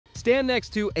Stand next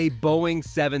to a Boeing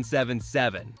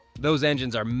 777. Those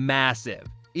engines are massive,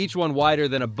 each one wider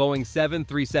than a Boeing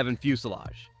 737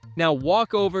 fuselage. Now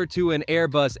walk over to an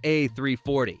Airbus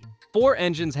A340. 4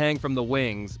 engines hang from the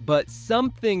wings, but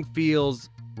something feels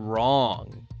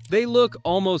wrong. They look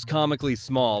almost comically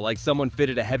small, like someone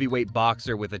fitted a heavyweight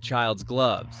boxer with a child's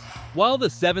gloves. While the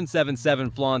 777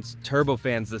 flaunts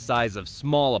turbofans the size of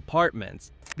small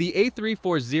apartments, the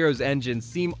A340's engines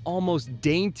seem almost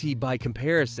dainty by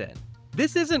comparison.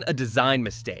 This isn't a design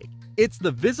mistake. It's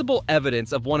the visible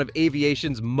evidence of one of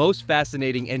aviation's most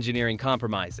fascinating engineering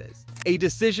compromises. A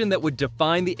decision that would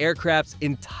define the aircraft's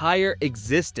entire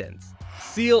existence,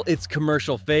 seal its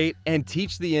commercial fate, and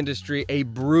teach the industry a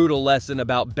brutal lesson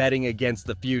about betting against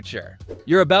the future.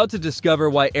 You're about to discover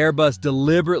why Airbus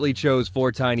deliberately chose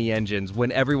 4 tiny engines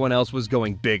when everyone else was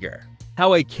going bigger.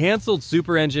 How a cancelled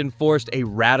super engine forced a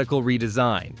radical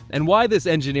redesign, and why this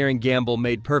engineering gamble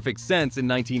made perfect sense in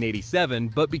 1987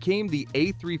 but became the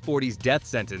A340's death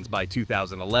sentence by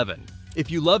 2011.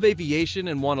 If you love aviation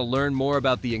and want to learn more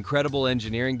about the incredible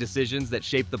engineering decisions that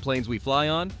shape the planes we fly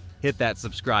on, hit that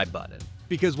subscribe button.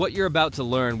 Because what you're about to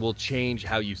learn will change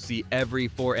how you see every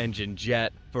 4-engine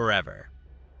jet forever.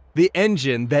 The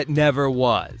engine that never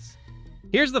was.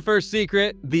 Here's the first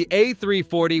secret: the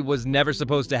A340 was never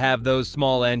supposed to have those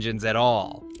small engines at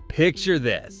all. Picture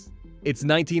this. It's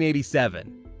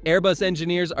 1987. Airbus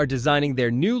engineers are designing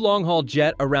their new long-haul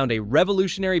jet around a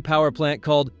revolutionary power plant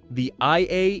called the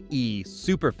IAE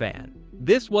SuperFan.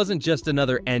 This wasn't just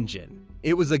another engine.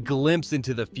 It was a glimpse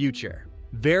into the future.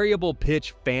 Variable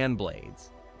pitch fan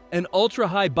blades, an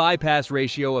ultra-high bypass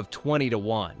ratio of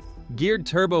 20:1, geared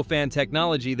turbofan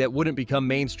technology that wouldn't become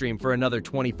mainstream for another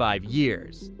 25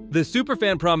 years. The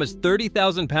SuperFan promised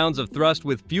 30,000 pounds of thrust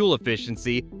with fuel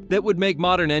efficiency that would make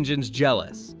modern engines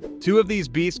jealous. 2 of these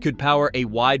beasts could power a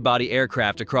wide-body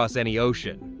aircraft across any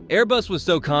ocean. Airbus was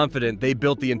so confident they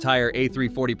built the entire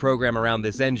A340 program around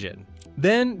this engine.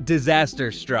 Then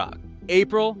disaster struck.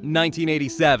 April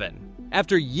 1987.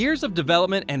 After years of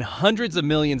development and hundreds of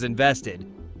millions invested,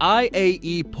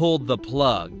 IAE pulled the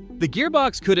plug. The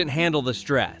gearbox couldn't handle the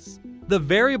stress. The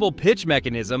variable pitch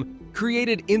mechanism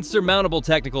created insurmountable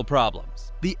technical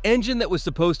problems. The engine that was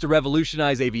supposed to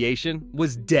revolutionize aviation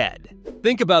was dead.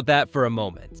 Think about that for a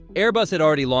moment. Airbus had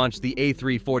already launched the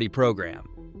A340 program.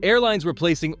 Airlines were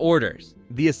placing orders.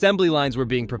 The assembly lines were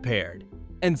being prepared.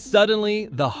 And suddenly,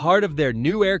 the heart of their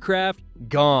new aircraft,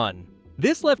 gone.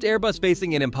 This left Airbus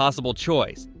facing an impossible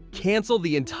choice: cancel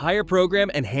the entire program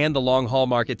and hand the long-haul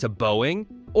market to Boeing,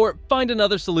 or find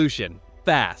another solution,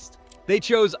 fast. They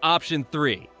chose option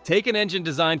 3, take an engine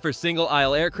designed for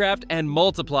single-aisle aircraft and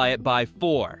multiply it by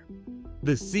 4.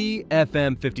 The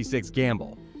CFM56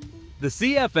 gamble. The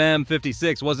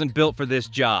CFM56 wasn't built for this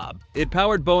job. It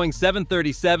powered Boeing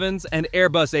 737s and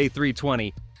Airbus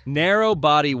A320,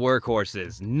 narrow-body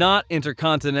workhorses, not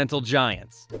intercontinental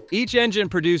giants. Each engine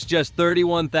produced just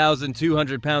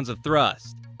 31,200 pounds of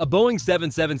thrust. A Boeing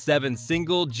 777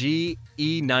 single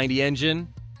GE90 engine,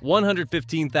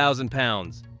 115,000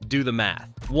 pounds. Do the math.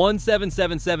 One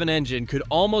 777 engine could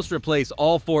almost replace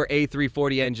all 4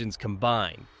 A340 engines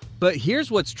combined. But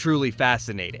here's what's truly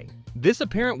fascinating. This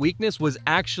apparent weakness was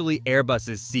actually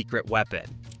Airbus's secret weapon.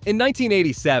 In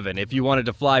 1987, if you wanted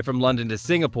to fly from London to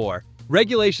Singapore,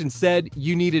 regulations said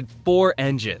you needed 4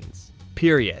 engines,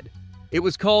 period. It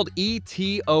was called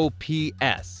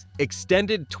ETOPS,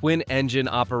 Extended Twin Engine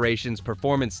Operations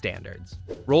Performance Standards.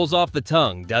 Rolls off the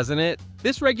tongue, doesn't it?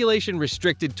 This regulation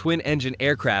restricted twin-engine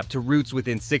aircraft to routes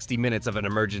within 60 minutes of an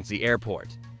emergency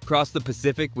airport. Cross the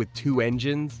Pacific with 2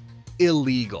 engines?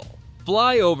 Illegal.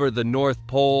 Fly over the North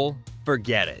Pole?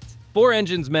 Forget it. 4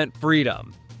 engines meant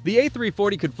freedom. The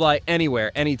A340 could fly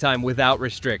anywhere, anytime without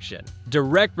restriction.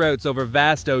 Direct routes over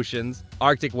vast oceans,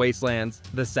 Arctic wastelands,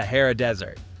 the Sahara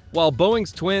Desert. While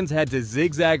Boeing's twins had to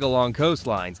zigzag along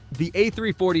coastlines, the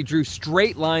A340 drew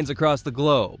straight lines across the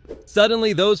globe.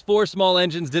 Suddenly, those 4 small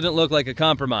engines didn't look like a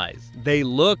compromise. They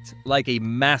looked like a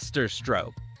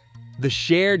masterstroke. The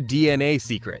shared DNA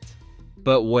secret.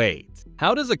 But wait,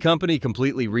 how does a company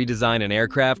completely redesign an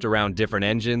aircraft around different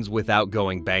engines without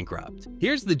going bankrupt?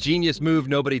 Here's the genius move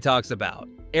nobody talks about.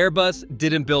 Airbus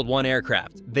didn't build 1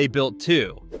 aircraft, they built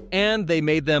 2. And they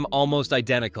made them almost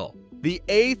identical. The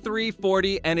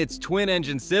A340 and its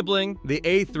twin-engine sibling, the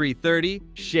A330,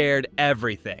 shared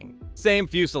everything. Same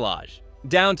fuselage,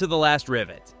 down to the last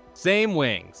rivet. Same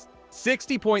wings,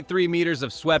 60.3 meters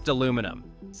of swept aluminum.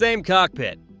 Same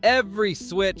cockpit, every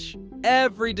switch,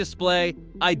 every display,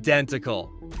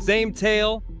 identical. Same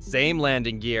tail, same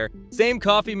landing gear, same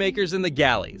coffee makers in the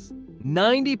galleys.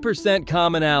 90%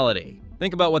 commonality.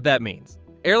 Think about what that means.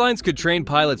 Airlines could train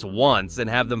pilots once and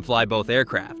have them fly both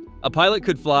aircraft. A pilot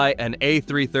could fly an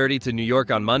A330 to New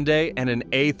York on Monday and an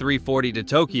A340 to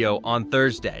Tokyo on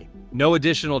Thursday. No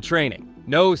additional training,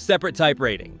 no separate type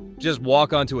rating. Just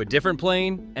walk onto a different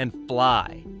plane and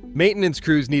fly. Maintenance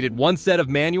crews needed one set of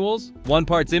manuals, one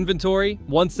parts inventory,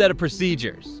 one set of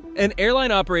procedures. An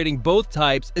airline operating both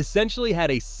types essentially had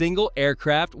a single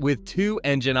aircraft with two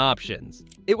engine options.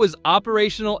 It was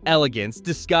operational elegance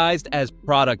disguised as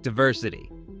product diversity.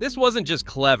 This wasn't just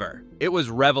clever, it was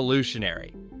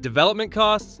revolutionary. Development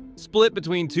costs split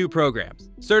between two programs.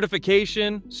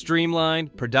 Certification,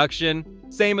 streamlined, production,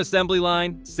 same assembly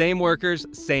line, same workers,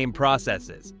 same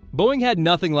processes. Boeing had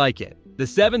nothing like it. The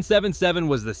 777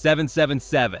 was the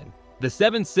 777. The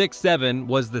 767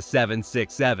 was the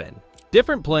 767.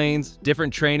 Different planes,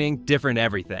 different training, different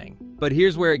everything. But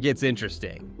here's where it gets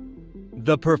interesting.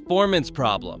 The performance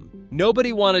problem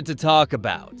nobody wanted to talk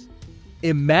about.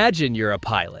 Imagine you're a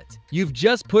pilot. You've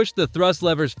just pushed the thrust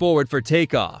levers forward for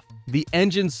takeoff. The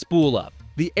engines spool up.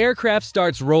 The aircraft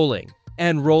starts rolling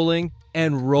and rolling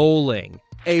and rolling.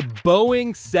 A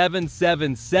Boeing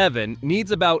 777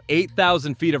 needs about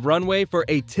 8,000 feet of runway for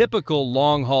a typical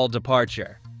long-haul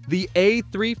departure. The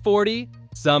A340,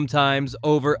 sometimes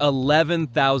over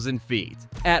 11,000 feet.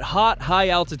 At hot,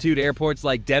 high-altitude airports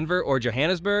like Denver or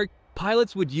Johannesburg,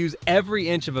 pilots would use every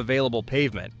inch of available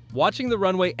pavement, watching the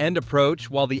runway end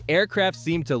approach while the aircraft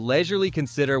seemed to leisurely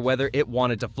consider whether it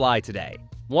wanted to fly today.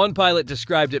 One pilot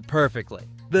described it perfectly.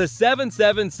 The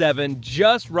 777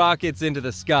 just rockets into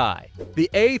the sky. The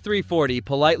A340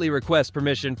 politely requests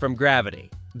permission from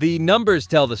gravity. The numbers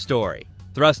tell the story.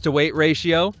 Thrust-to-weight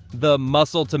ratio, the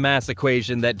muscle-to-mass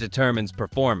equation that determines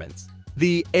performance.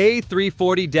 The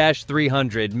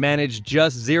A340-300 managed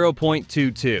just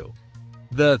 0.22.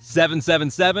 The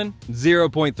 777,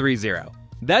 0.30.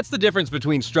 That's the difference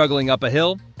between struggling up a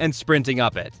hill and sprinting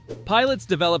up it. Pilots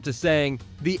developed a saying,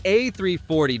 the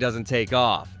A340 doesn't take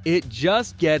off, it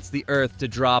just gets the Earth to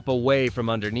drop away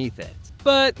from underneath it.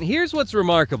 But here's what's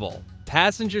remarkable.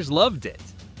 Passengers loved it.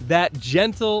 That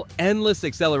gentle, endless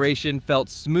acceleration felt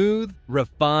smooth,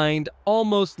 refined,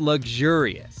 almost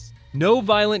luxurious. No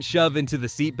violent shove into the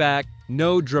seat back,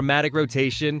 no dramatic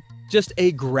rotation, just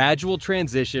a gradual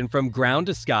transition from ground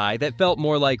to sky that felt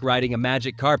more like riding a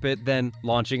magic carpet than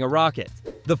launching a rocket.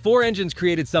 The four engines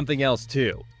created something else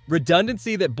too.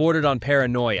 Redundancy that bordered on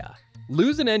paranoia.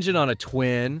 Lose an engine on a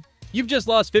twin, you've just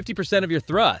lost 50% of your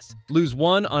thrust. Lose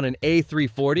one on an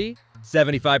A340,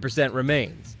 75%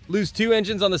 remains. Lose two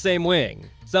engines on the same wing,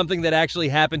 something that actually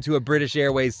happened to a British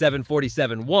Airways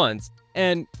 747 once,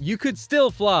 and you could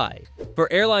still fly. For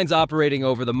airlines operating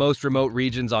over the most remote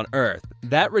regions on Earth,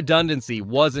 that redundancy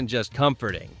wasn't just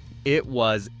comforting, it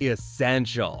was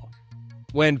essential.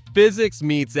 When physics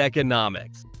meets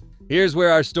economics. Here's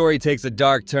where our story takes a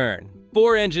dark turn.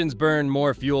 Four engines burn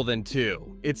more fuel than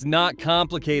two. It's not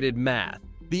complicated math.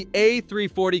 The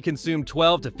A340 consumed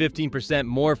 12 to 15%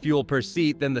 more fuel per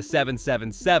seat than the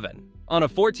 777. On a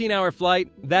 14-hour flight,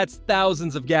 that's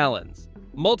thousands of gallons.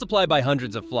 Multiply by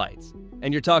hundreds of flights,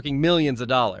 and you're talking millions of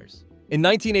dollars. In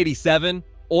 1987,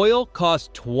 oil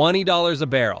cost $20 a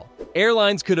barrel.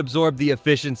 Airlines could absorb the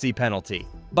efficiency penalty.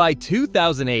 By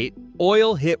 2008,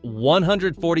 oil hit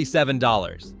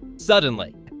 $147.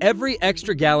 Suddenly, every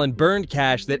extra gallon burned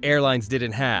cash that airlines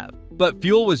didn't have. But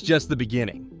fuel was just the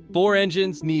beginning. Four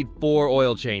engines need 4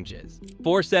 oil changes,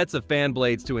 4 sets of fan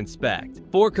blades to inspect,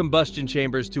 4 combustion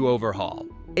chambers to overhaul,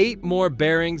 8 more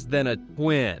bearings than a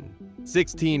twin,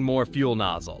 16 more fuel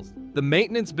nozzles. The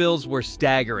maintenance bills were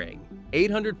staggering.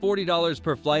 $840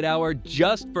 per flight hour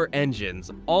just for engines,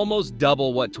 almost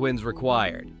double what twins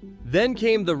required. Then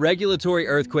came the regulatory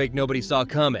earthquake nobody saw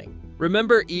coming.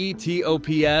 Remember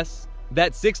ETOPS?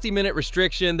 That 60-minute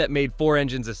restriction that made 4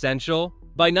 engines essential?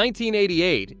 By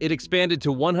 1988, it expanded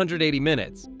to 180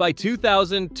 minutes. By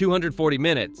 2000, 240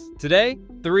 minutes. Today,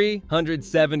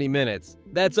 370 minutes.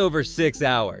 That's over 6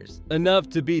 hours. Enough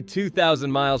to be 2,000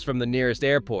 miles from the nearest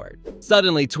airport.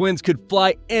 Suddenly, twins could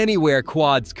fly anywhere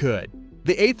quads could.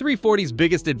 The A340's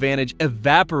biggest advantage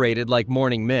evaporated like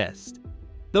morning mist.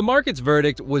 The market's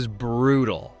verdict was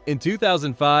brutal. In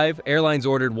 2005, airlines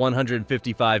ordered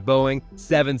 155 Boeing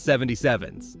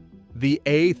 777s. The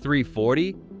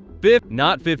A340?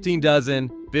 Not 15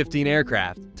 dozen, 15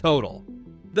 aircraft total.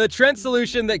 The Trent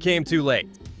solution that came too late.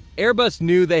 Airbus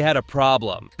knew they had a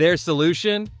problem. Their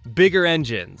solution? Bigger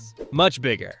engines. Much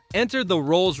bigger. Enter the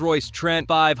Rolls-Royce Trent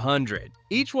 500.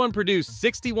 Each one produced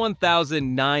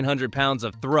 61,900 pounds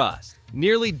of thrust.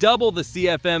 nearly double the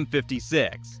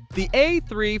CFM56. The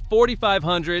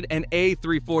A340-500 and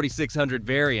A340-600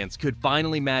 variants could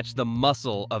finally match the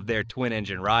muscle of their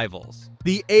twin-engine rivals.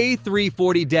 The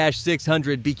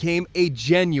A340-600 became a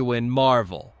genuine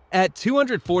marvel. At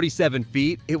 247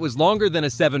 feet, it was longer than a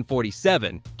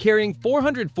 747, carrying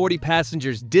 440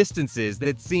 passengers distances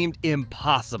that seemed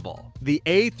impossible. The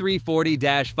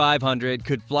A340-500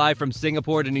 could fly from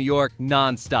Singapore to New York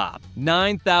non-stop,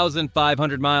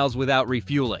 9,500 miles without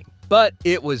refueling. But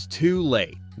it was too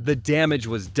late. The damage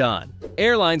was done.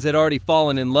 Airlines had already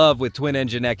fallen in love with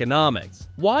twin-engine economics.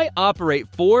 Why operate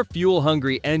 4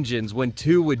 fuel-hungry engines when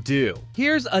 2 would do?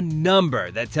 Here's a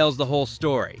number that tells the whole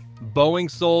story. Boeing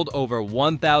sold over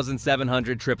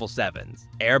 1,700 777s.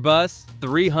 Airbus,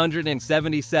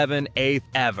 377 eighth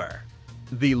ever.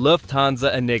 The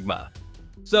Lufthansa Enigma.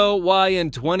 So why in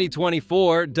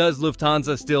 2024 does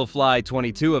Lufthansa still fly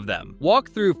 22 of them? Walk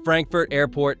through Frankfurt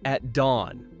Airport at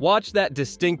dawn. Watch that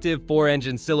distinctive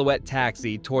 4-engine silhouette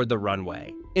taxi toward the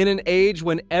runway. In an age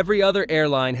when every other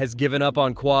airline has given up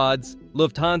on quads,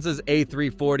 Lufthansa's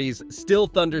A340s still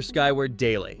thunder skyward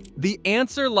daily. The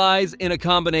answer lies in a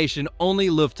combination only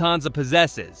Lufthansa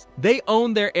possesses. They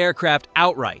own their aircraft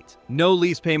outright. No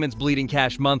lease payments bleeding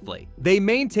cash monthly. They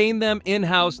maintain them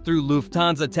in-house through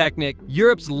Lufthansa Technik,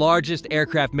 Europe's largest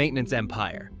aircraft maintenance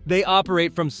empire. They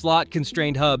operate from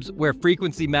slot-constrained hubs where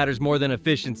frequency matters more than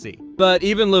efficiency. But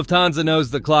even Lufthansa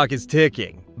knows the clock is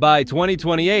ticking. By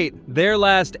 2028, their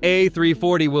last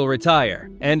A340 will retire,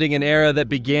 ending an era that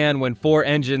began when 4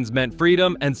 engines meant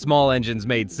freedom and small engines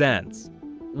made sense.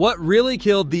 What really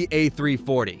killed the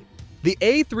A340? The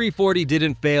A340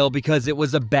 didn't fail because it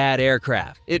was a bad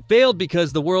aircraft. It failed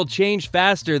because the world changed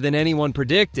faster than anyone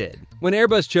predicted. When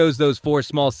Airbus chose those 4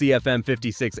 small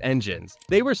CFM56 engines,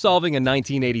 they were solving a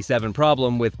 1987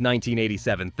 problem with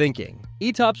 1987 thinking.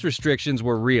 ETOPS restrictions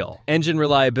were real. Engine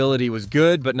reliability was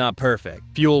good but not perfect.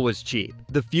 Fuel was cheap.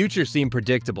 The future seemed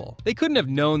predictable. They couldn't have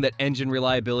known that engine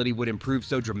reliability would improve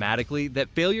so dramatically that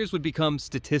failures would become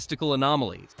statistical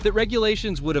anomalies, that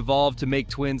regulations would evolve to make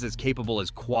twins as capable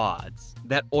as quads,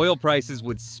 that oil prices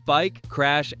would spike,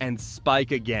 crash, and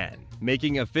spike again,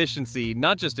 making efficiency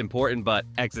not just important but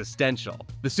existential.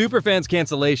 The SuperFan's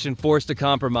cancellation forced a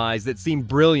compromise that seemed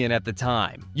brilliant at the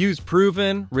time. Use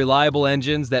proven, reliable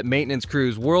engines that maintenance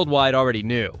crews worldwide already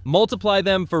knew. Multiply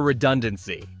them for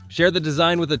redundancy. Share the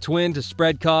design with a twin to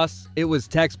spread costs. It was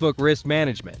textbook risk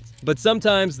management. But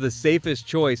sometimes the safest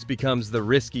choice becomes the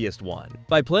riskiest one.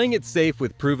 By playing it safe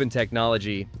with proven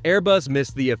technology, Airbus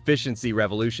missed the efficiency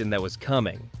revolution that was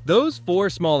coming. Those 4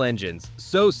 small engines,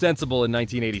 so sensible in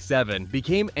 1987,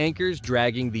 became anchors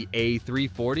dragging the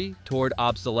A340 toward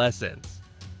obsolescence.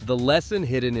 The lesson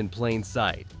hidden in plain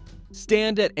sight.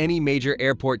 Stand at any major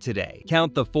airport today.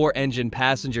 Count the 4-engine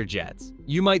passenger jets.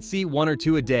 You might see 1 or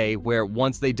 2 a day where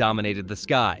once they dominated the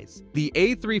skies. The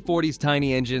A340's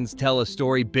tiny engines tell a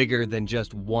story bigger than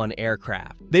just one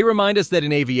aircraft. They remind us that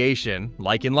in aviation,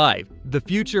 like in life, the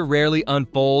future rarely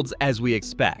unfolds as we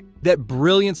expect. That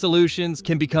brilliant solutions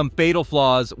can become fatal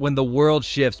flaws when the world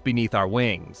shifts beneath our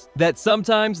wings. That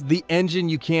sometimes the engine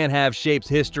you can't have shapes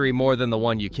history more than the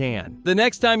one you can. The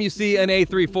next time you see an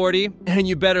A340, and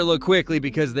you better look quickly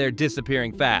because they're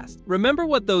disappearing fast, remember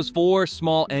what those 4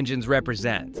 small engines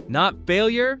represent. Not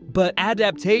failure, but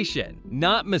adaptation.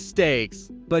 Not mistakes,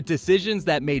 but decisions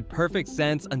that made perfect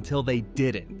sense until they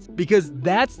didn't. Because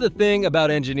that's the thing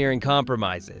about engineering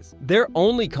compromises. They're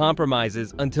only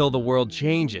compromises until the world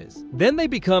changes. Then they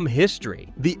become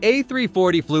history. The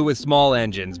A340 flew with small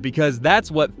engines because that's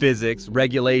what physics,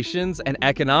 regulations, and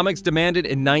economics demanded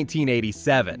in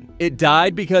 1987. It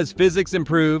died because physics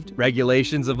improved,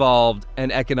 regulations evolved,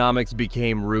 and economics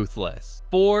became ruthless.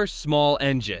 4 small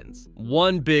engines.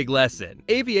 1 big lesson.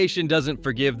 Aviation doesn't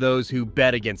forgive those who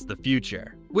bet against the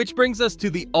future. Which brings us to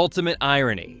the ultimate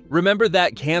irony. Remember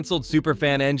that canceled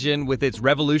SuperFan engine with its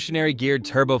revolutionary geared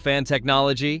turbofan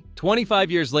technology?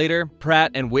 25 years later,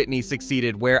 Pratt & Whitney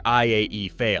succeeded where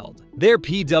IAE failed. Their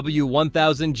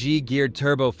PW1000G geared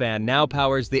turbofan now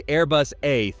powers the Airbus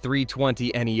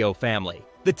A340 NEO family.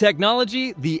 The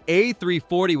technology, the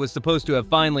A340 was supposed to have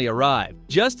finally arrived,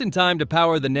 just in time to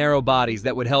power the narrow bodies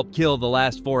that would help kill the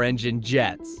last 4-engine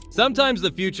jets. Sometimes the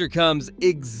future comes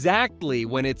exactly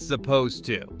when it's supposed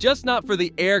to, just not for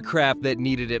the aircraft that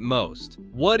needed it most.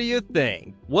 What do you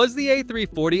think? Was the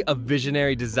A340 a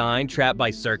visionary design trapped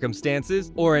by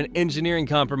circumstances, or an engineering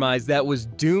compromise that was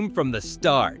doomed from the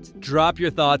start? Drop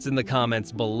your thoughts in the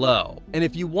comments below. And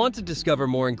if you want to discover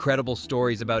more incredible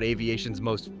stories about aviation's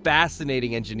most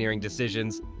fascinating engineering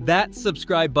decisions, that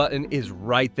subscribe button is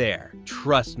right there.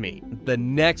 Trust me, the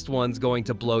next one's going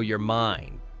to blow your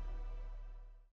mind.